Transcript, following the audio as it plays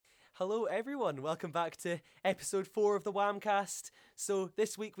Hello everyone, welcome back to episode 4 of the Whamcast. So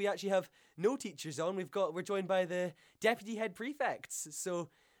this week we actually have no teachers on. We're joined by the deputy head prefects. So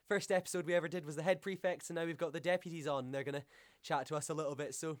first episode we ever did was the head prefects, and now we've got the deputies on. They're going to chat to us a little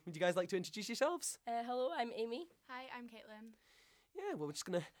bit. So would you guys like to introduce yourselves? Hello, I'm Amy. Hi, I'm Caitlin. Yeah, well, we're just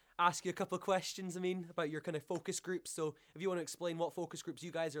going to ask you a couple of questions, about your kind of focus groups. So if you want to explain what focus groups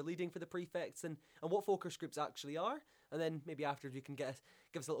you guys are leading for the prefects and what focus groups actually are, and then maybe afterwards you can give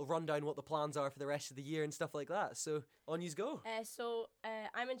us a little rundown what the plans are for the rest of the year and stuff like that. So on yous go.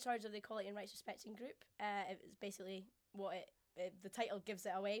 I'm in charge of the Equality and Rights Respecting group. It's basically the title gives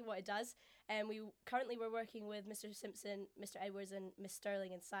it away, what it does. We're working with Mr. Simpson, Mr. Edwards and Miss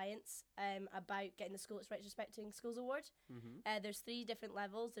Sterling in science about getting the School Its Rights Respecting Schools Award. Mm-hmm. There's 3 different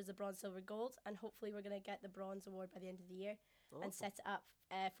levels. There's a bronze, silver, gold, and hopefully we're going to get the bronze award by the end of the year and set it up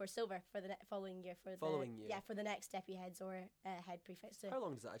for silver for the following year. For the next deputy heads or head prefects. How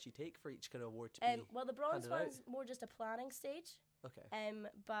long does that actually take for each kind of award to be Well, the bronze one's more just a planning stage. Okay.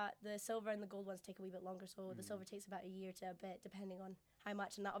 But the silver and the gold ones take a wee bit longer, so the silver takes about a year to a bit, depending on how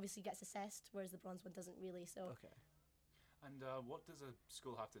much, and that obviously gets assessed, whereas the bronze one doesn't really. So. Okay. And what does a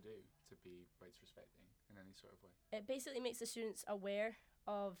school have to do to be rights respecting in any sort of way? It basically makes the students aware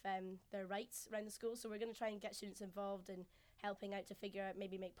of their rights around the school. So we're going to try and get students involved in helping out to figure out,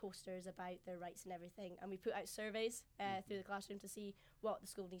 maybe make posters about their rights and everything. And we put out surveys through the classroom to see what the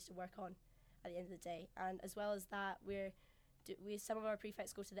school needs to work on at the end of the day. And as well as that, some of our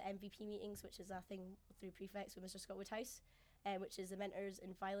prefects go to the MVP meetings, which is a thing through prefects with Mr. Scott Woodhouse, which is the Mentors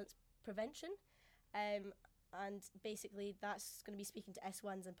in Violence Prevention. And basically that's going to be speaking to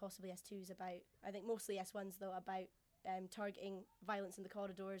S1s and possibly S2s about, I think mostly S1s though, about targeting violence in the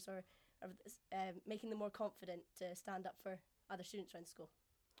corridors or making them more confident to stand up for other students around school.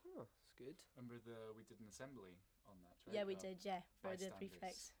 Oh, that's good. Remember we did an assembly on that, right? Yeah, we did, for the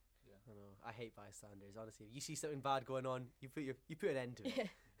prefects. Yeah. I know. I hate bystanders. Honestly, if you see something bad going on, you put an end to it.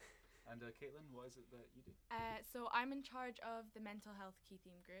 And Caitlin, what is it that you do? So I'm in charge of the mental health key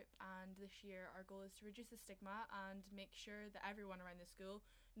theme group, and this year our goal is to reduce the stigma and make sure that everyone around the school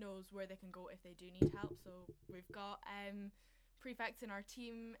knows where they can go if they do need help. So we've got prefects in our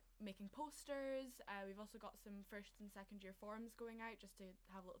team making posters. We've also got some first and second year forums going out just to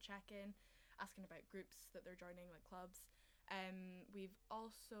have a little check-in, asking about groups that they're joining, like clubs. We've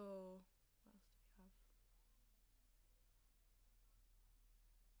also, what else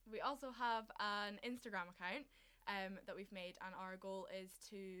do we also have an Instagram account that we've made, and our goal is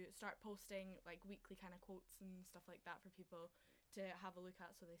to start posting like weekly kind of quotes and stuff like that for people to have a look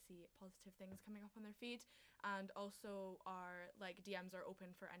at, so they see positive things coming up on their feed. And also our DMs are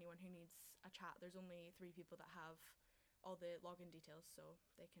open for anyone who needs a chat. There's only 3 people that have all the login details, so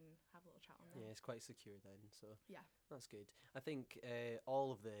they can have a little chat on there. Yeah, it's quite secure then, so yeah, that's good. I think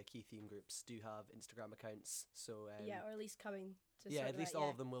all of the key theme groups do have Instagram accounts, so or at least coming to at least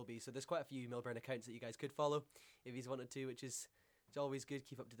all of them will be. So there's quite a few Millburn accounts that you guys could follow if you wanted to, which is it's always good.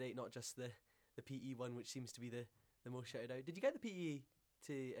 Keep up to date, not just the PE one, which seems to be the most shouted out. Did you get the PE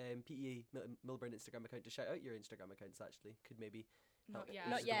Millburn Instagram account to shout out your Instagram accounts? Actually, could maybe. Not yet.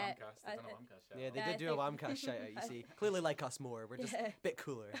 Not yet. They've done a Whamcast shout Yeah, out. they did do a Whamcast shout out. You see, clearly like us more. We're just a bit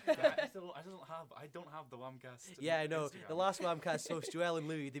cooler. Yeah, I don't have the Whamcast. Yeah, I know. Instagram. The last Whamcast host, Joelle and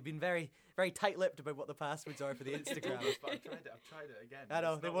Louis, they've been very, very tight-lipped about what the passwords are for the Instagram. But I've tried it again. I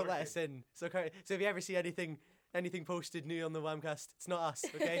know, It's they not won't let working. us in. So if you ever see anything posted new on the Whamcast, it's not us,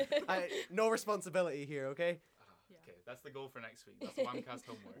 okay? No responsibility here, okay? Yeah. Okay, that's the goal for next week. That's Whamcast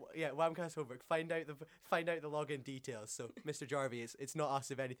homework. Yeah, Whamcast homework. Find out the login details. So, Mr. Jarvie, it's not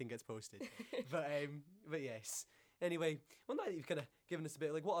us if anything gets posted. But yes. Anyway, well, now that you've kind of given us a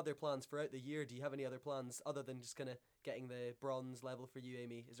bit, what other plans throughout the year? Do you have any other plans other than just kind of getting the bronze level for you,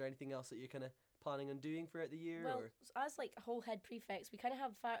 Amy? Is there anything else that you're kind of planning on doing throughout the year? Well, or? as whole head prefects, we kind of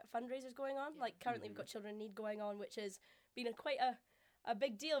have fundraisers going on. Yeah. Currently we've got Children in Need going on, which has been quite a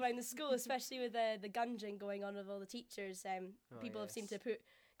big deal around the school, especially with the gunging going on with all the teachers. People have seemed to put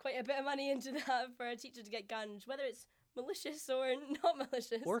quite a bit of money into that for a teacher to get gunged, whether it's malicious or not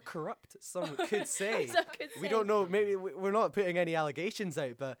malicious. Or corrupt, some could say. Some could We say. don't know, maybe we're not putting any allegations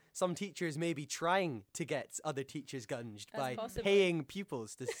out, but some teachers may be trying to get other teachers gunged by possibly. paying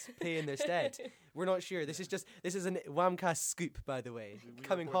pupils to pay in their stead. We're not sure. This is an Whamcast scoop, by the way, We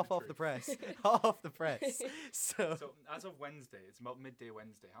coming report hot the off the press. Hot off the press. So So as of Wednesday, it's about midday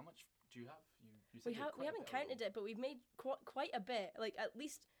Wednesday. How much do you have? You said We haven't counted it, but we've made quite a bit. At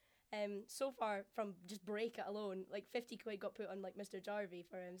least so far from just break it alone, 50 quid got put on Mr. Jarvie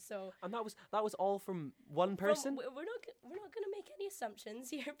for him. So and that was all from one person. we're not going to make any assumptions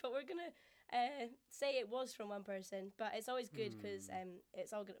here, but we're going to say it was from one person, but it's always good because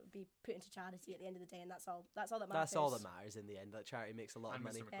it's all going to be put into charity at the end of the day, and that's all that matters. That's all that matters in the end. That charity makes a lot And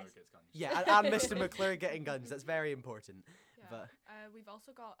of money. Mr. McClure gets guns. Yeah, and Mr. McClure getting guns. That's very important. Yeah. But We've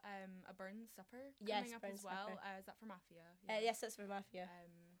also got a Burns supper Yes, coming up Burns as well. supper. Is that for Mafia? Yes, that's for Mafia.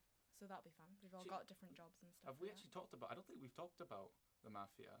 So that'll be fun. We've all Actually, got different jobs and stuff. Have we like actually talked about? I don't think we've talked about the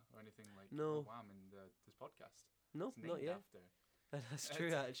Mafia or anything like No. Wham in this podcast. no, It's not named yet. after. That's true,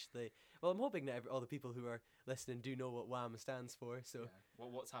 actually. Well, I'm hoping that all the people who are listening do know what WHAM stands for. So, Yeah.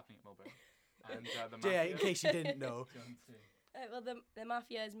 What's happening at Melbourne? And the yeah, Mafia. in case you didn't know. Do you want to- Well, the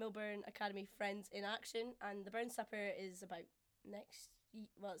Mafia is Milburn Academy Friends in Action, and the Burns Supper is about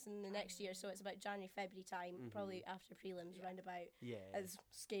it's in the next year, so it's about January, February time, probably after prelims, Yeah. round about, Yeah. as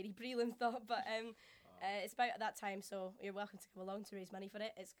scary prelim thought, but it's about at that time, so you're welcome to come along to raise money for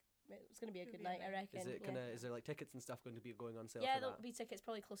it. It's going to be a It'll good be night, I amazing. reckon. Is it yeah. gonna? Is there like tickets and stuff going to be going on sale? Yeah, for there'll that? be tickets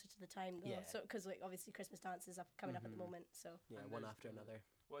probably closer to the time, though. Yeah. So, because like obviously Christmas dance is coming up at the Mhm. moment, so. Yeah, And one there's after the- another.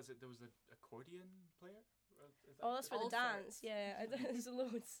 What is it? There was an accordion player. Is that Oh, that's for the All dance. sorts. Yeah, there's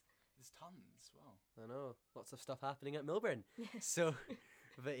loads. There's tons. Wow. I know, lots of stuff happening at Milburn. So,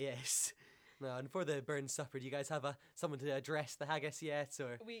 but yes. No, and for the Burns Supper, do you guys have someone to address the haggis yet,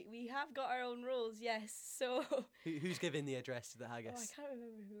 or We have got our own roles, yes. So. who's giving the address to the Oh, I haggis? can't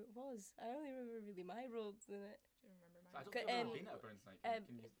remember who it was. I only remember really my roles in it. I don't remember I mine. don't think I've ever Um, been at a Burns night.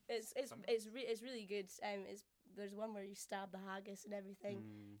 Can you It's really good. There's one where you stab the haggis and everything.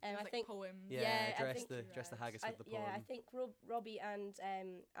 Mm. There's, I like, think poems. Yeah, I dress think the haggis with the poem. I think Robbie and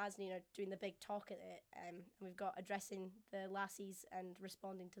Asneen are doing the big talk at it. And we've got addressing the lassies and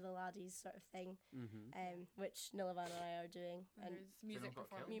responding to the laddies sort of thing, Mm-hmm. which Nilavan and I are doing. And And there's Has anyone music got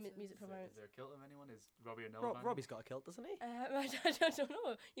performances. kilts? music Is performance. there a kilt of anyone? Is Robbie or Nolan? Robbie's got a kilt, doesn't he? I don't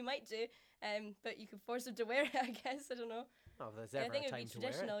know. You might do, but you could force him to wear it. I guess I don't know. Oh, if there's I ever think a it'd time be to wear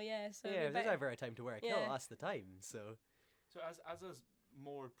it. traditional, yeah. So Yeah, we if there's better- ever a time to wear a kilt, Yeah. that's the time. So, So as a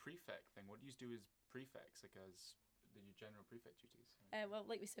more prefect thing, what do you do as prefects, like as your general prefect duties? well,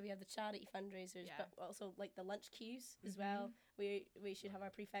 like we said, we have the charity fundraisers, Yeah. but also like the lunch queues as well. We should have our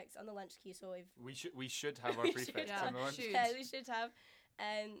prefects on the lunch queue. So if We should have our We prefects should. on the Yeah, lunch. should. we should have,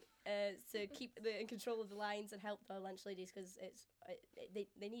 to keep in control of the lines and help the lunch ladies because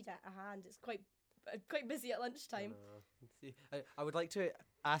they need a hand. It's quite busy at lunchtime. See, I would like to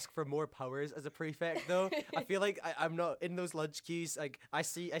ask for more powers as a prefect, though. I feel like I'm not in those lunch queues. Like I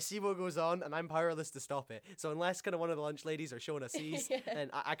see what goes on, and I'm powerless to stop it. So unless kind of one of the lunch ladies are showing us sees, Yeah. then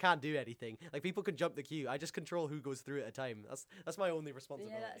I can't do anything. Like people can jump the queue. I just control who goes through at a time. That's my only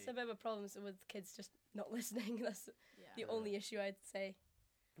responsibility. Yeah, that's a bit of a problem with kids just not listening. That's Yeah. the only issue I'd say.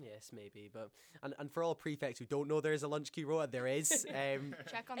 Yes, maybe, but and for all prefects who don't know there is a lunch queue rota, there is.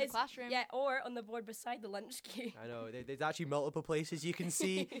 Check on the It's- classroom. Yeah, or on the board beside the lunch queue. I know there's actually multiple places you can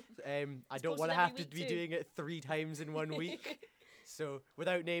see. I It's don't posted want to every have to week be too. doing it 3 times in 1 week. So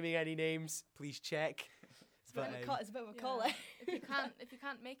without naming any names, please check. It's a bit of a call. It's a bit of a call. Yeah. if you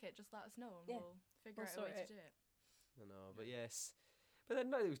can't make it, just let us know and Yeah. we'll figure We'll out a sort way it. to do it. I know, but yes. But then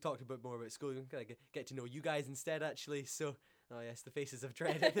now that we've talked a bit more about school, we can kind of get to know you guys instead, actually. So, oh yes, the faces of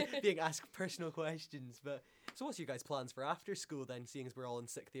dread at being asked personal questions. But so, what's your guys' plans for after school then? Seeing as we're all in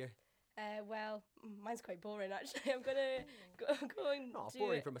 6th year. Well, mine's quite boring actually. I'm gonna go and Not do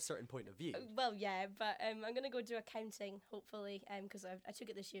boring it. from a certain point of view. Well, yeah, but I'm gonna go do accounting hopefully, because I took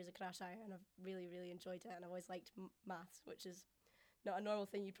it this year as a crash hire and I've really enjoyed it and I've always liked maths, which is not a normal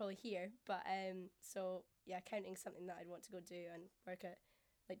thing you'd probably hear. But so yeah, accounting's something that I'd want to go do and work at,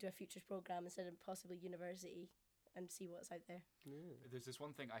 like do a futures program instead of possibly university and see what's out there. Yeah. There's this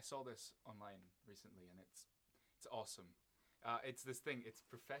one thing I saw this online recently, and it's awesome. It's this thing. It's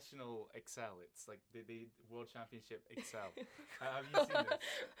professional Excel. It's like the World Championship Excel. Have you seen this?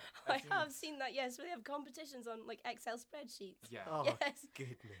 I I've seen have this. seen that. Yes, we have competitions on like Excel spreadsheets. Yeah. Oh Yes.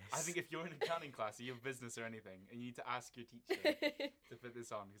 goodness. I think if you're in accounting class, or you have business or anything, and you need to ask your teacher to put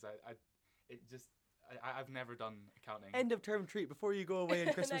this on, because I've never done accounting. End of term treat before you go away on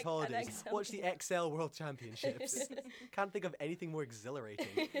An Christmas ex- an holidays. Excel. Watch the Excel World Championships. Can't think of anything more exhilarating.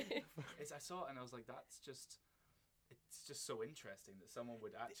 I saw it and I was like, it's just so interesting that someone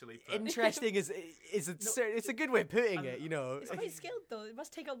would actually put. Interesting is it's a good way of putting it. You know. It's quite skilled though. It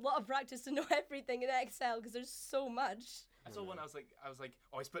must take a lot of practice to know everything in Excel because there's so much. I saw one. I was like,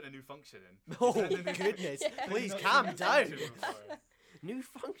 oh, he's putting a new function in. Oh He's putting a new- goodness! Yeah. Please Not calm seen this down. function before. New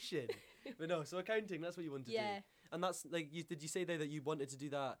function. But no, so accounting, that's what you want to Yeah. do. And that's like, did you say there that you wanted to do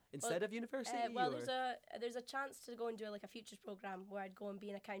that instead of university? Well, or? there's a chance to go and do like a futures program where I'd go and be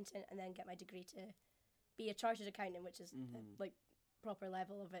an accountant and then get my degree to be a chartered accountant, which is Mhm. like proper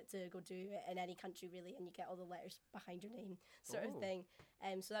level of it to go do it in any country really, and you get all the letters behind your name sort of Oh. thing.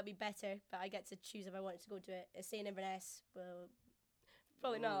 So that'd be better, but I get to choose if I wanted to go do it. Staying in Inverness, well,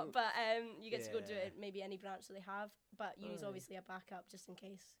 probably not, but you get to go do Yeah. it maybe any branch that they have, but use Aye. obviously a backup just in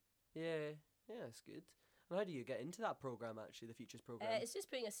case. Yeah, that's good. And how do you get into that program actually, the Futures program? It's just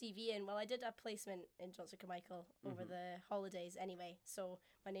putting a CV in. Well, I did a placement in Johnson Carmichael over the holidays anyway, so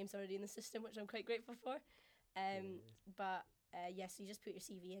my name's already in the system, which I'm quite grateful for. But yes, you just put your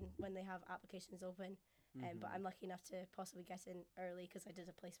CV in when they have applications open. But I'm lucky enough to possibly get in early because I did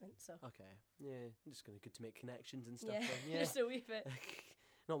a placement. So Okay, yeah, just gonna good to make connections and stuff. yeah, Then. Yeah, just a wee bit.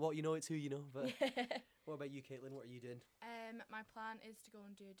 not what you know, it's who you know. But what about you, Caitlin? What are you doing? My plan is to go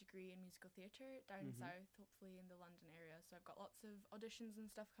and do a degree in musical theatre down Mm-hmm. south, hopefully in the London area. So I've got lots of auditions and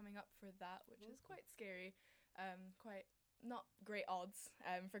stuff coming up for that, which is quite scary. Quite not great odds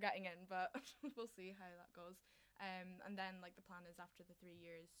for getting in, but we'll see how that goes. And then like the plan is after the 3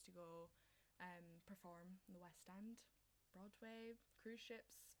 years to go perform in the West End, Broadway, cruise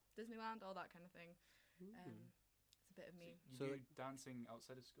ships, Disneyland, all that kind of thing. It's a bit of me. So So, you do dancing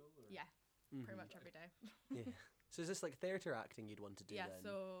outside of school? Or? Yeah, Mhm. pretty much every day. Yeah. So is this like theatre acting you'd want to do Yeah, then?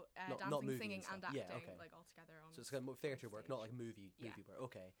 so Not dancing, movie singing, and and stuff. acting, Yeah, okay. like all together on. So it's kind of theatre work, not stage. like movie Yeah. work.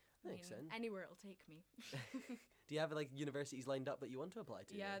 Okay, I makes mean, sense. anywhere it'll take me. Do you have like universities lined up that you want to apply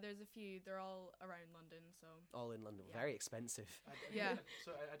to? Yeah, or there's a few. They're all around London, so all in London. Yeah. Very expensive. Yeah.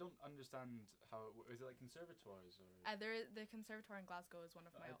 So I don't understand how is it like conservatoires or? the conservatoire in Glasgow is one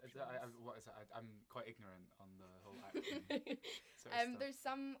of my options. What is that? I'm quite ignorant on the whole acting sort of stuff. There's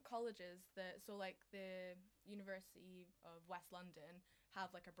some colleges that, so like the University of West London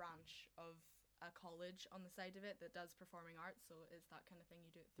have like a branch of a college on the side of it that does performing arts, so it's that kind of thing.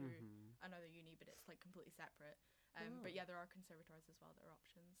 You do it through another uni, but it's like completely separate. But yeah, there are conservatoires as well that are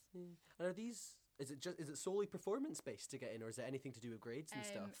options. Yeah. And are these? Is it solely performance based to get in, or is it anything to do with grades and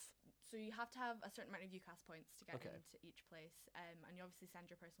stuff? So you have to have a certain amount of UCAS points to get Okay. into each place, and you obviously send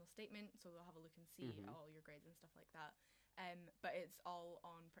your personal statement, so they'll have a look and see all your grades and stuff like that. But it's all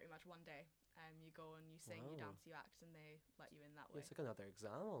on pretty much one day. You go and you sing, you Wow. dance, you act, and they let you in that Yeah, way. it's like another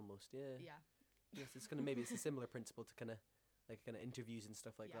exam almost. Yeah. Yeah. Yes, it's maybe it's a similar principle to kind of interviews and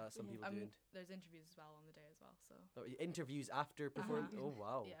stuff like Yeah. that. Some people doing There's interviews as well on the day as well. So interviews after performance. Oh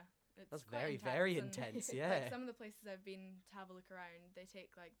wow. yeah, it's That's quite very and, intense, like, yeah. some of the places I've been to have a look around,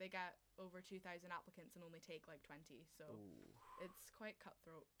 they get over 2,000 applicants and only take like 20. So Ooh. it's quite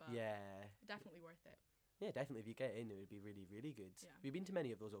cutthroat, but Yeah. definitely worth it. Yeah, definitely. If you get in, it would be really, really good. Yeah. Have you been to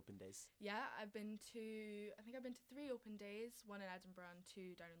many of those open days? Yeah, I think I've been to 3 open days, 1 in Edinburgh and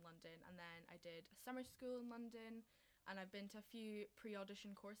 2 down in London, and then I did a summer school in London, and I've been to a few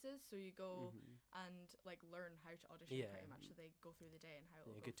pre-audition courses, so you go and like learn how to audition Yeah. pretty much, so they go through the day and how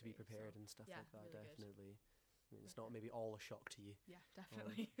it'll Yeah, go good to for be you, prepared so, and stuff yeah, like that. really good. Definitely. I mean, it's Worth not it. maybe all a shock to you. Yeah, all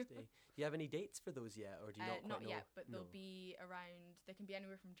on definitely. each day. Do you have any dates for those yet, or do you not quite Not know? yet, but they'll No. be around. They can be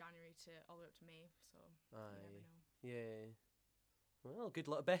anywhere from January to all the way up to May, so you never Aye. know. Yeah. Well, good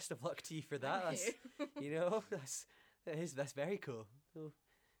luck. Best of luck to you for that. Thank That's, you know, that's very cool. Oh,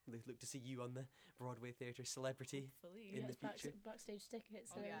 look to see you on the Broadway theatre celebrity. Hopefully. In Yeah, the it's future. backstage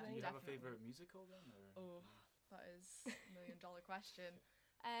tickets Oh, and yeah. Do everything. you have a Definitely. favorite musical then? Or? Oh, that is $1 million question.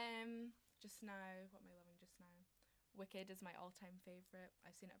 Just now, what am I loving just now? Wicked is my all-time favorite.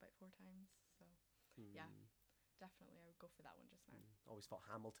 I've seen it about 4 times, so yeah, definitely I would go for that one just now. Always thought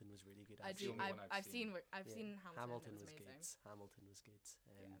Hamilton was really good. I That's the do. only one I've I've seen. seen. I've Yeah. seen Hamilton. Hamilton it was was amazing. good. Hamilton was good.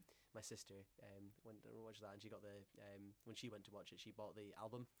 Yeah. My sister went to watch that, and she got the when she went to watch it, she bought the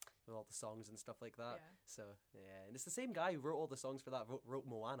album with all the songs and stuff like that. Yeah. So yeah, and it's the same guy who wrote all the songs for that. Wrote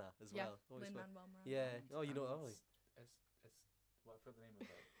Moana as Yeah, well. Always fun. Lin-Manuel Miranda. Yeah. Oh, you know. And Oh, it's what I forgot the name of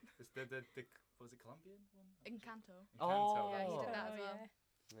it. It's the was it Colombian one? Encanto. Oh. Yeah, he did that Oh, as well.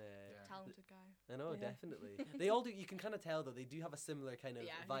 yeah. yeah. Talented guy. I know, Yeah. definitely. They all do. You can kind of tell though. They do have a similar kind of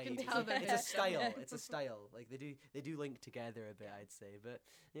Yeah, you vibe. can It's tell a- they're it's a different. style. It's a style. Like they do link together a bit. Yeah. I'd say. But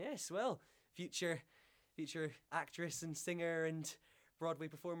yes, well, future actress and singer and Broadway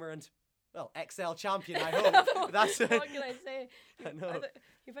performer and well, XL champion. I hope. That's what can I say? I know.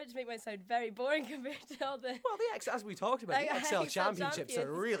 You're about to make mine sound very boring compared to all the. Well, as we talked about, Like, the XL XL championships are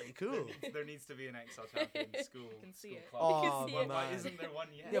champions. really cool. There needs to be an XL champion school. can see school it. club. Oh, see my it. man. Why isn't there one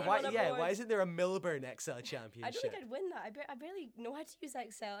yet? Yeah, Name why? on a Yeah, board. why isn't there a Milburn XL I championship? don't think I'd win that. I barely know how to use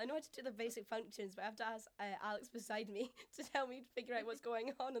Excel. I know how to do the basic functions, but I have to ask Alex beside me to tell me to figure out what's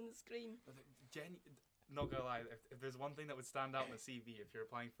going on the screen. Not gonna lie, if there's one thing that would stand out in the CV if you're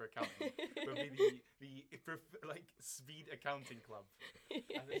applying for accounting, it would be the speed accounting club.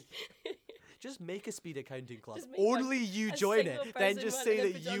 I think Just make a speed accounting club. Just make Only you a join it. single Then person just one say and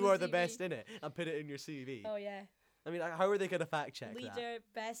that put it on you the are the CV. best in it and put it in your CV. Oh yeah. I mean, how are they going to fact check that? Leader,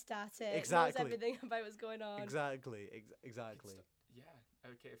 best at it, Exactly. knows everything about what's going on. Exactly. Exactly. Yeah.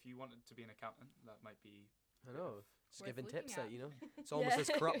 Okay. If you wanted to be an accountant, that might be. I know. Just Worth giving looking tips at. out, you know. It's almost Yeah. as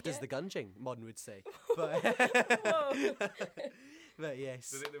corrupt as Yeah. the Gunjing, one would say. But Whoa. but yes.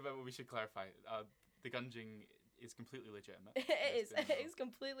 So we should clarify. The Gunjing is completely legitimate. It There's is. been It is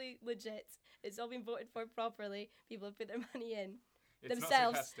completely legit. It's all been voted for properly. People have put their money in. It's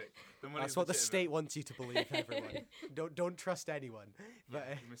themselves. not sarcastic. The money's That's what the legitimate. state wants you to believe, everyone. don't trust anyone. But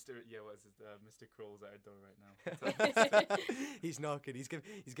Mr. Yeah, what is it? Mr. Kroll's at our door right now. he's knocking. He's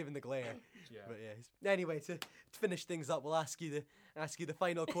giving the glare. Yeah. But yeah. Anyway, to finish things up, we'll ask you the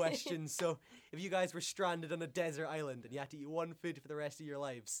final question. So, if you guys were stranded on a desert island and you had to eat one food for the rest of your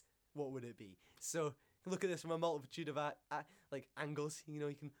lives, what would it be? So, look at this from a multitude of like angles. You know,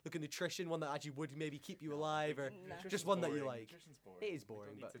 you can look at nutrition, one that actually would maybe keep you alive, or Nah. just one that you like. Nutrition's boring. It is We don't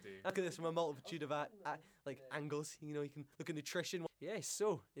boring, need but to do. look at this from a multitude of like angles. You know, you can look at nutrition. Yeah.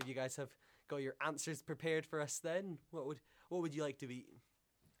 So, if you guys have got your answers prepared for us, then what would you like to eat?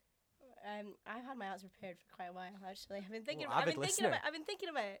 I've had my answer prepared for quite a while actually. I've been thinking. Well, avid listener. I've been thinking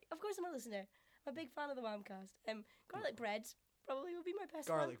about it. Of course, I'm a listener. I'm a big fan of the Whamcast. Garlic bread probably would be my best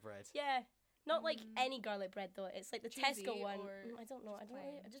one. Garlic bread. Yeah, not like any garlic bread though. It's like the Cheesy Tesco one. or I don't know. I just don't know.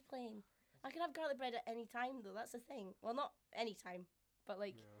 plain? Just plain. I could have garlic bread at any time though. That's the thing. Well, not any time, but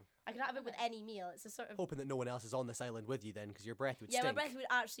like I could have it with any meal. It's a sort of. Hoping that no one else is on this island with you then, because your breath would Yeah, stink. my breath would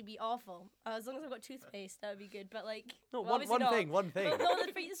actually be awful. As long as I've got toothpaste, that would be good. But like, No, well, obviously one not. thing. No,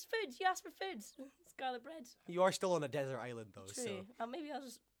 it's food. You asked for food. It's garlic bread. You are still on a desert island though, True. so Maybe I'll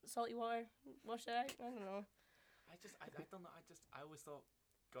just salty water, wash it out. I don't know. I don't know. I always thought.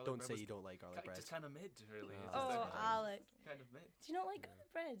 Garlic don't bread say was you don't like garlic bread. Just kind of mid, really. It's Oh, just Oh, like Alec. kind of mid. Do you not like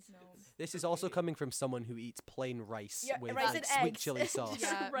garlic bread? No. This is also coming from someone who eats plain rice Yeah, with rice like, and sweet eggs. chili sauce.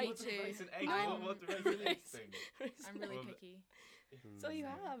 Yeah, Right. me What's too. the rice and egg? I'm- What the rice and egg thing? I'm really Well, picky. So you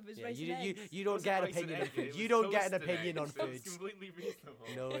have is Yeah, rice you, and you, eggs. you don't Wasn't get an rice and opinion on egg, food. it You was don't get an toast and opinion on eggs. That's foods. completely reasonable.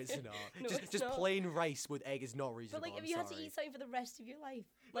 No, it's not. No, just it's just not. plain rice with egg is not But reasonable. like, if I'm you had to sorry. eat something for the rest of your life,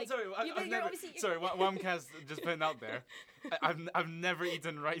 like, sorry, you're never, obviously sorry, Whamcast just putting out there. I've never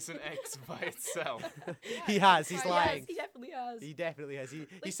eaten rice and eggs by itself. He has. He's Yes, lying. He definitely has. He definitely has. He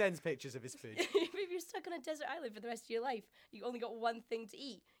Like- sends pictures of his food. If you're stuck on a desert island for the rest of your life, you only got one thing to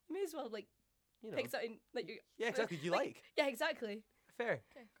eat. You may as well like You know. pick something that you. Yeah, exactly. You like. Yeah, exactly. Fair.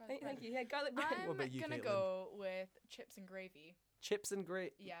 Okay, garlic bread. Thank you. Yeah, garlic bread. I'm What about you, gonna Caitlin? go with chips and gravy. Chips and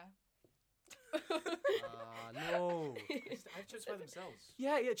great. Yeah. No. I have chips by themselves.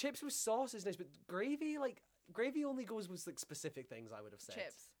 Yeah, chips with sauce is nice, but gravy, like gravy only goes with like specific things. I would have said.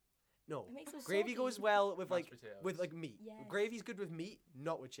 Chips. No. It makes them Gravy salty. goes well with Mashed with potatoes. like meat. Yes. Gravy's good with meat,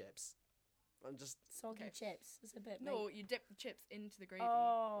 not with chips. I'm just Soggy Okay. chips. It's a bit. No, like- you dip the chips into the gravy.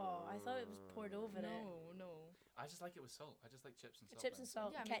 Oh, I thought it was poured over it. no. I just like it with salt. I just like chips and salt. Chips by and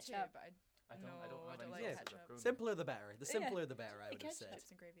themselves. salt. Yeah, me too, ketchup. but I don't No, have I don't any like Yeah. sauce, ketchup. I've grown up. simpler the better. The Yeah. simpler the better, I Like would have ketchup. said.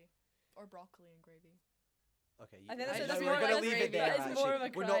 Chips and gravy. Or broccoli and gravy. Okay, I think that's we're a- that's gonna more like leave gravy. it there. That is more of a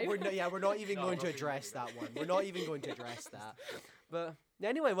Actually, we're not. crime. We're not even No, going to broccoli address gravy. that one. We're not even going to address that. But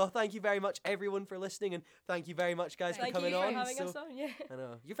anyway, well, thank you very much, everyone, for listening, and thank you very much, guys, Thank for coming you for on. having So- us on. Yeah. I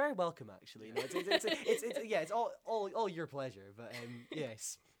know you're very welcome. Actually, you know, it's all your pleasure. But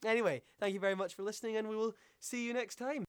yes. Anyway, thank you very much for listening, and we will see you next time.